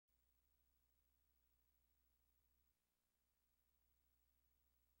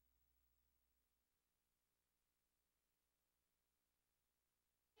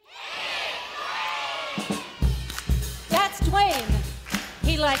That's Dwayne.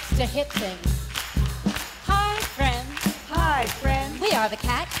 He likes to hit things. Hi, friends. Hi, friend. We are the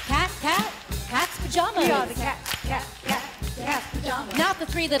cat's pajamas. We are the cat's pajamas. Not the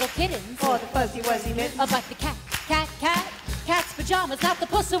three little kittens. Or the fuzzy wuzzy mittens. But the cat's pajamas. Not the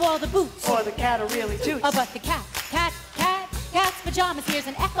puss or all the boots. Or the cat who really toots. But the cat's pajamas. Here's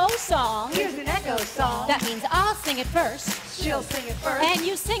an echo song. Here's an echo song. That means I'll sing it first. She'll sing it first. And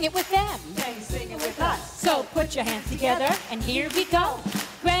you sing it with them. And you sing it with us. So put your hands together and here we go.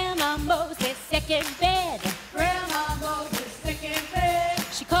 Grandma Moses sick in bed. Grandma Moses sick in bed.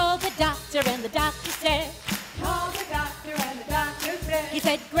 She called the doctor and the doctor said. Called the doctor and the doctor said. He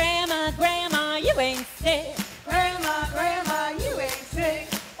said, Grandma, you ain't sick. Grandma, you ain't sick.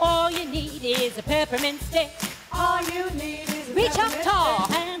 All you need is a peppermint stick. All you need is a Reach up peppermint tall,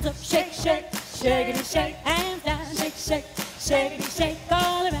 stick. hands up, shake, shake, shakety shake, hands down, shake, shake, shakety shake,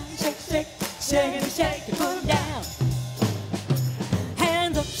 all around, shake, shake, shakety shake, and pull down.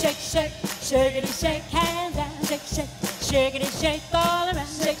 Hands up, shake, shake, shakety shake, hands down, shake, shake, shakety shake, all around,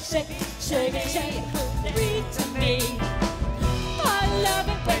 shake, shake, shakety shake, and pull down. Read to me. I love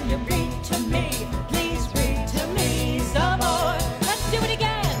it when you read to me. Please read to me some more. Let's do it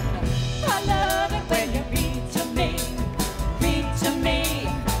again. I love it when you read to me. Read to me.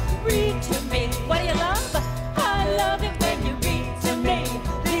 Read to me. What do you love? I love it when you read to me.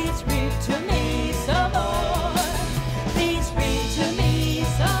 Please read to me some more. Please read to me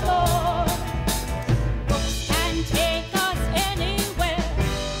some more. Books can take us anywhere.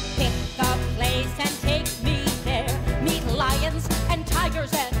 Pick a place and take me there. Meet lions and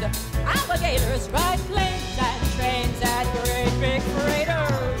tigers and alligators. Ride planes and trains and great big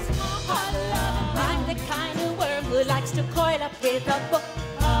freighters. I love it. I'm the kind of worm who likes to coil up with a book.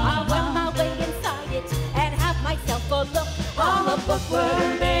 I'll worm my way inside it and have myself a look. I'm a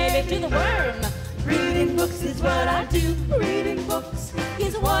bookworm, baby, to the worm. Reading books is what I do. Reading books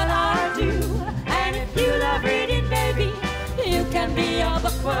is what I do. And if you love reading, baby, you can be a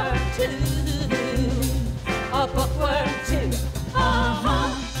bookworm too. A bookworm too.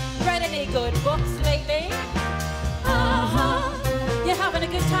 Read any good books lately? You having a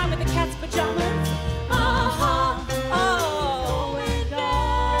good time with the cat's pajamas? Oh, we're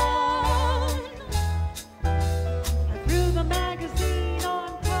done. I threw the magazine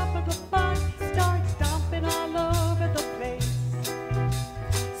on top of the bus, start stomping all over the place.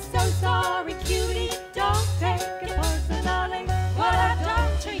 So sorry, cutie, don't take it personally. What I've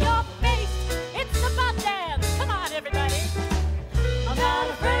done to your face, it's a fun dance. Come on, everybody. I'm not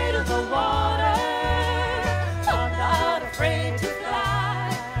afraid of the water. I'm not afraid to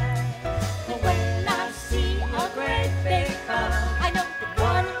fly. But when I see a great big crowd, I know that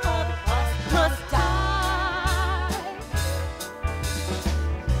one of us must die.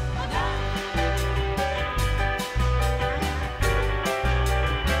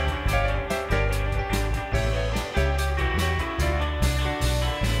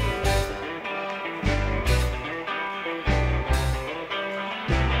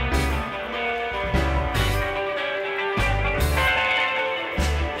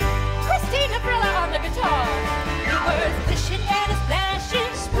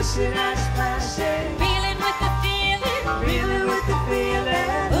 Splashing and splashing, Reeling with the feeling, reeling with the feeling,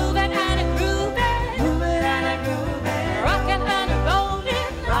 moving and a grooving, moving and a grooving, rocking and a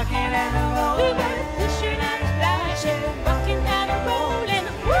rolling, rocking and a we rolling. were fishing and splashing, rocking and a rolling.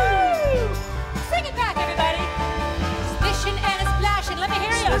 Woo! Sing it back, everybody. Splishing and a splashing. Let me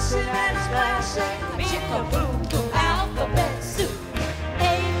hear you. Splashing and splashing, Chicka boom boom. Alphabet soup.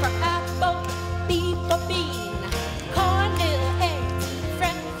 A for apple, B for bean, cornmeal, eggs,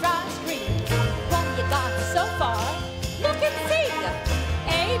 French fries, greens. What you got so far? Look and see.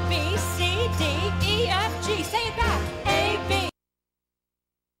 A, B, C, D, E, F, G. Say it back. A, B.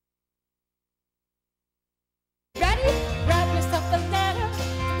 Ready? Grab yourself a letter,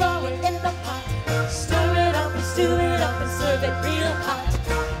 throw it in the pot. Stir it up and stew it up and serve it real hot.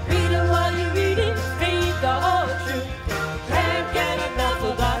 Read it while you read it, read the whole truth. Can't get enough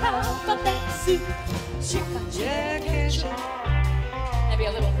of our alphabet soup. Chicka, Yeah, chicka, can't chicka. you? Maybe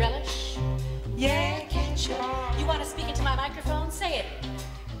a little relish. Yeah, can't you? You want to speak into my microphone? Say it.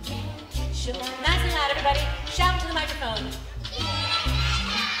 Nice and loud, everybody. Shout into the microphone.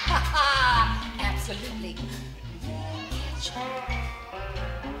 Ha ha! Absolutely.